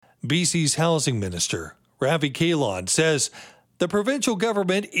BC's housing minister, Ravi Kahlon, says the provincial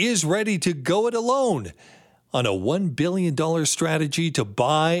government is ready to go it alone on a $1 billion strategy to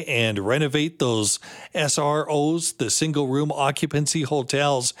buy and renovate those SROs, the single-room occupancy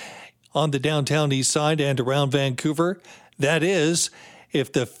hotels on the downtown east side and around Vancouver. That is,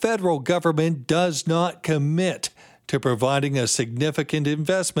 if the federal government does not commit to providing a significant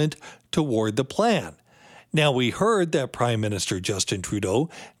investment toward the plan. Now, we heard that Prime Minister Justin Trudeau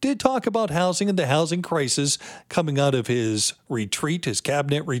did talk about housing and the housing crisis coming out of his retreat, his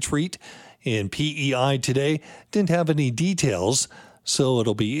cabinet retreat in PEI today. Didn't have any details, so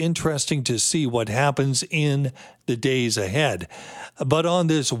it'll be interesting to see what happens in the days ahead. But on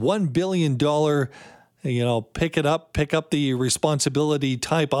this $1 billion, pick up the responsibility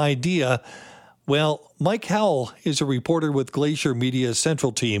type idea, well, Mike Howell is a reporter with Glacier Media's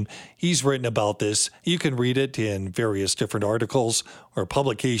Central Team. He's written about this. You can read it in various different articles or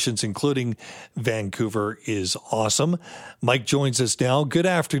publications, including Vancouver is Awesome. Mike joins us now. Good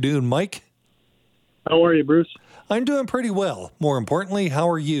afternoon, Mike. How are you, Bruce? I'm doing pretty well. More importantly, how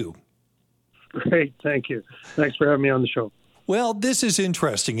are you? Great, thank you. Thanks for having me on the show. Well, this is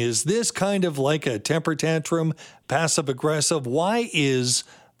interesting. Is this kind of like a temper tantrum, passive-aggressive? Why is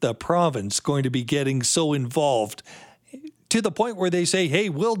the province going to be getting so involved to the point where they say, hey,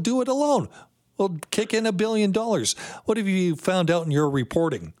 we'll do it alone. We'll kick in $1 billion. What have you found out in your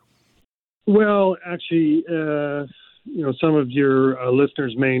reporting? Well, actually, some of your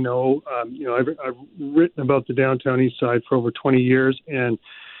listeners may know, I've written about the downtown east side for over 20 years. And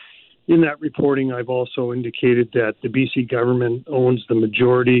in that reporting, I've also indicated that the BC government owns the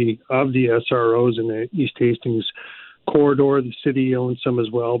majority of the SROs in the East Hastings corridor. The city owns some as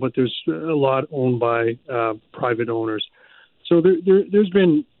well, but there's a lot owned by private owners. So there's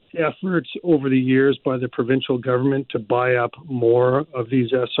been efforts over the years by the provincial government to buy up more of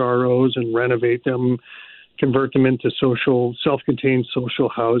these SROs and renovate them, convert them into self-contained social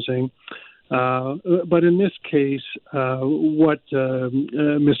housing. But in this case, what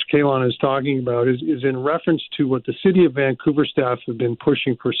Mr. Kahlon is talking about is in reference to what the City of Vancouver staff have been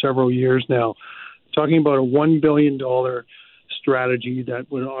pushing for several years now, talking about a $1 billion strategy that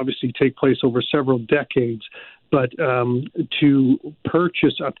would obviously take place over several decades, but to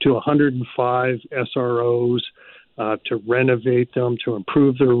purchase up to 105 SROs, to renovate them, to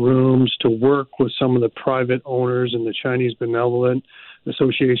improve their rooms, to work with some of the private owners and the Chinese benevolent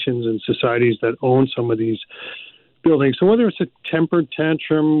associations and societies that own some of these buildings. So whether it's a temper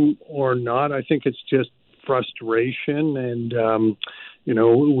tantrum or not, I think it's just frustration. And,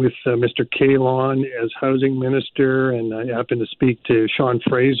 with Mr. Kahlon as housing minister, and I happened to speak to Sean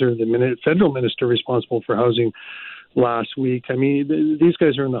Fraser, the federal minister responsible for housing, last week. I mean, these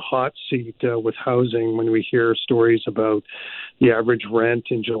guys are in the hot seat with housing when we hear stories about the average rent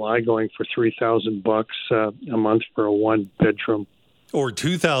in July going for $3,000 a month for a one-bedroom. Or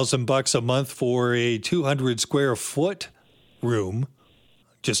 $2,000 a month for a 200 square foot room,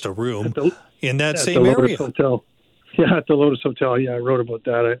 just a room, in that same area. Hotel. Yeah, at the Lotus Hotel. Yeah, I wrote about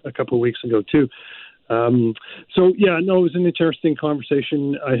that a couple of weeks ago, too. It was an interesting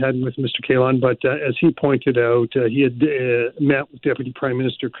conversation I had with Mr. Kahlon, but as he pointed out, he had met with Deputy Prime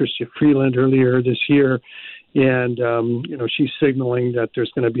Minister Chrystia Freeland earlier this year, and, she's signaling that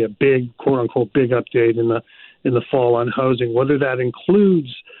there's going to be a big, quote-unquote, big update in the fall on housing, whether that includes,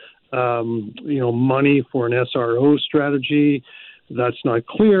 money for an SRO strategy. That's not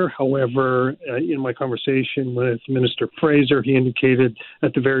clear. However, in my conversation with Minister Fraser, he indicated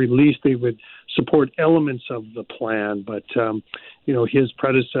at the very least they would support elements of the plan. But, his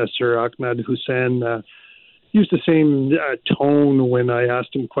predecessor, Ahmed Hussein, used the same tone when I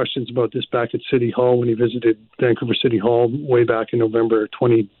asked him questions about this back at City Hall when he visited Vancouver City Hall way back in November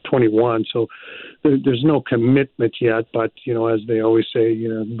 2021. So there's no commitment yet, but as they always say,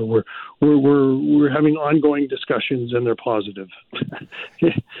 we're having ongoing discussions and they're positive.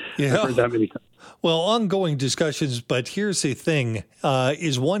 Yeah. I've heard that many times. Well, ongoing discussions, but here's the thing.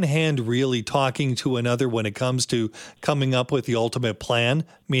 Is one hand really talking to another when it comes to coming up with the ultimate plan,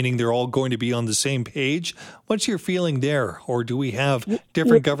 meaning they're all going to be on the same page? What's your feeling there? Or do we have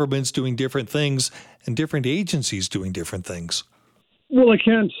different governments doing different things and different agencies doing different things? Well, I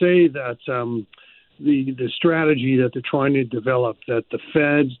can say that the strategy that they're trying to develop, that the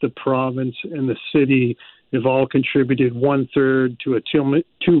feds, the province, and the city have all contributed 1/3 to a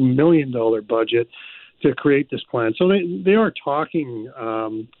 $2 million budget to create this plan. So they are talking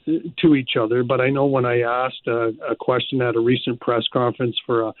to each other. But I know when I asked a question at a recent press conference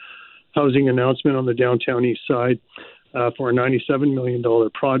for a housing announcement on the downtown east side, for a $97 million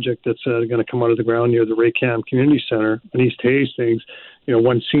project that's going to come out of the ground near the Raycam Community Center in East Hastings.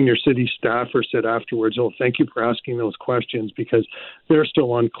 One senior city staffer said afterwards, "Oh, thank you for asking those questions," because they're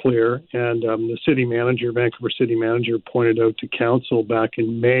still unclear. And the city manager, Vancouver city manager, pointed out to council back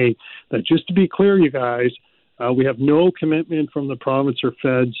in May that, just to be clear, you guys, we have no commitment from the province or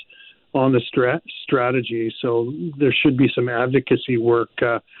feds on the strategy. So there should be some advocacy work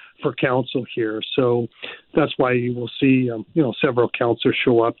for council here. So that's why you will see, several councillors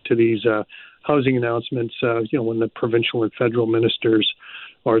show up to these housing announcements, when the provincial and federal ministers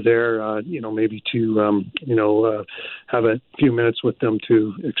are there, maybe to, have a few minutes with them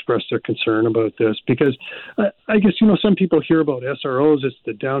to express their concern about this. Because I guess, some people hear about SROs, it's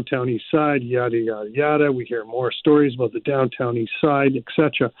the downtown east side, yada, yada, yada. We hear more stories about the downtown east side,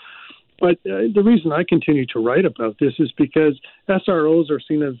 etc. But the reason I continue to write about this is because SROs are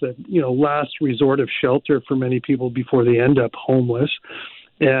seen as the last resort of shelter for many people before they end up homeless.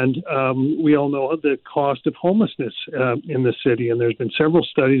 And we all know the cost of homelessness in the city. And there's been several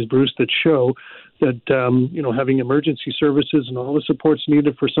studies, Bruce, that show that, having emergency services and all the supports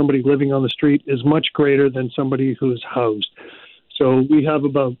needed for somebody living on the street is much greater than somebody who's housed. So we have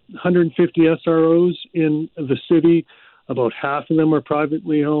about 150 SROs in the city. About half of them are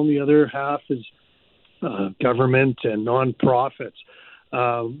privately owned. The other half is government and nonprofits.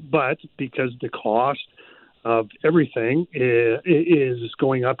 But because the cost of everything is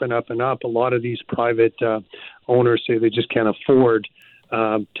going up and up and up, a lot of these private owners say they just can't afford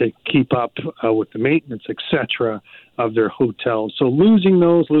to keep up with the maintenance, etc., of their hotels. So losing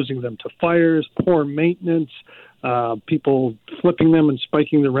them to fires, poor maintenance, people flipping them and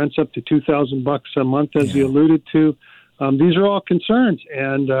spiking the rents up to $2,000 a month, as you alluded to. These are all concerns,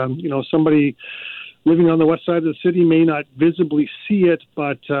 and somebody living on the west side of the city may not visibly see it,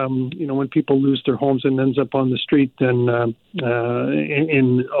 but when people lose their homes and ends up on the street, then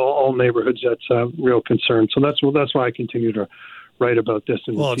in all neighborhoods, that's a real concern. So that's why I continue to write about this.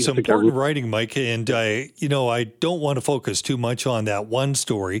 And well, it's important writing, Mike, and I don't want to focus too much on that one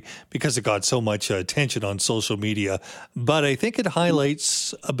story because it got so much attention on social media, but I think it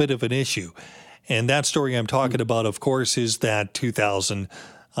highlights a bit of an issue. And that story I'm talking about, of course, is that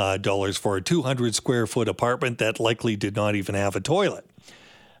 $2,000 for a 200 square foot apartment that likely did not even have a toilet.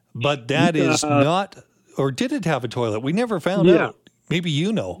 But that is not, or did it have a toilet? We never found out. Maybe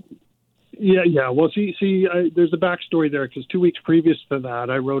you know. Yeah. Well, see, there's a backstory there, because 2 weeks previous to that,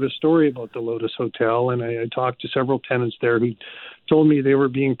 I wrote a story about the Lotus Hotel, and I talked to several tenants there who told me they were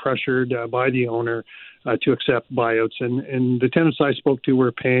being pressured by the owner to accept buyouts, and the tenants I spoke to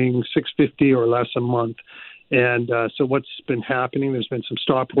were paying $650 or less a month. And so what's been happening, there's been some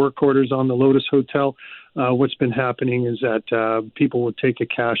stop work orders on the Lotus Hotel. What's been happening is that people will take a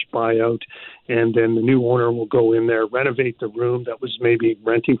cash buyout, and then the new owner will go in there, renovate the room that was maybe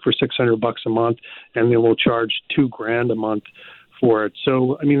renting for $600 a month, and they will charge $2,000 a month for it.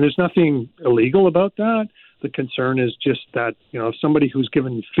 So, I mean, there's nothing illegal about that. The concern is just that, if somebody who's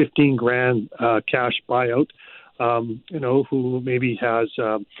given $15,000 cash buyout, who maybe has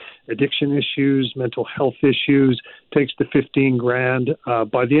addiction issues, mental health issues, takes the $15,000.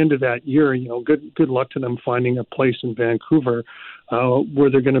 By the end of that year, good luck to them finding a place in Vancouver where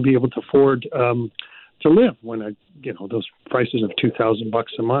they're going to be able to afford to live. When those prices of $2,000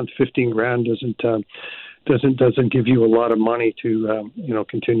 a month, $15,000 doesn't give you a lot of money to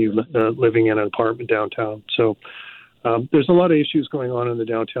continue living in an apartment downtown. So. There's a lot of issues going on the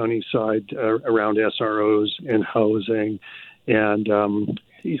downtown east side around SROs and housing, and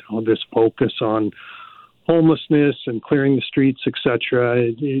this focus on homelessness and clearing the streets,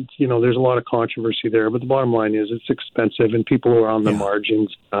 etc. There's a lot of controversy there, but the bottom line is it's expensive, and people who are on the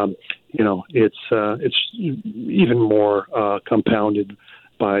margins, it's even more compounded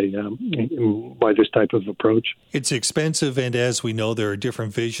by this type of approach. It's expensive, and as we know, there are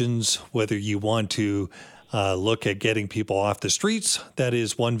different visions, whether you want to look at getting people off the streets. That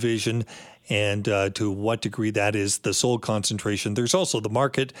is one vision. And to what degree that is the sole concentration. There's also the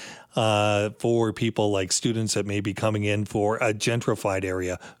market for people like students that may be coming in for a gentrified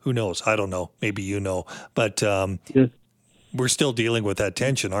area. Who knows? I don't know. Maybe you know. But we're still dealing with that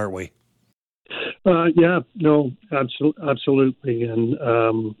tension, aren't we? No, absolutely. And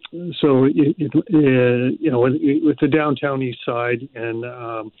so, with the downtown east side and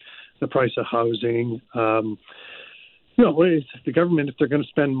the price of housing, the government, if they're going to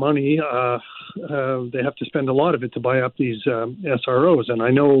spend money, they have to spend a lot of it to buy up these SROs. And I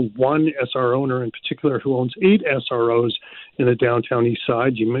know one SRO owner in particular who owns 8 SROs in the downtown east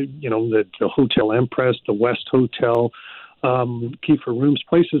side. The Hotel Empress, the West Hotel, Kiefer Rooms,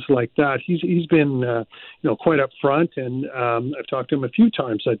 places like that. He's been quite upfront, and I've talked to him a few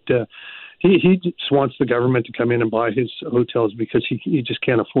times that he just wants the government to come in and buy his hotels because he just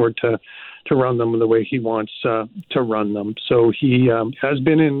can't afford to run them the way he wants to run them. So he has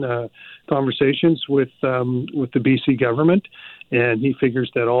been in conversations with the BC government, and he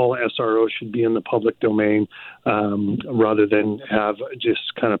figures that all SROs should be in the public domain rather than have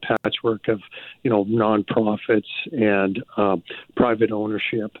just kind of patchwork of nonprofits and private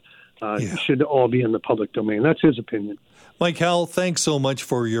ownership. Should all be in the public domain. That's his opinion. Mike Howell, thanks so much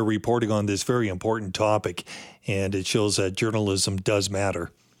for your reporting on this very important topic, and it shows that journalism does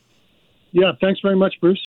matter. Yeah, thanks very much, Bruce.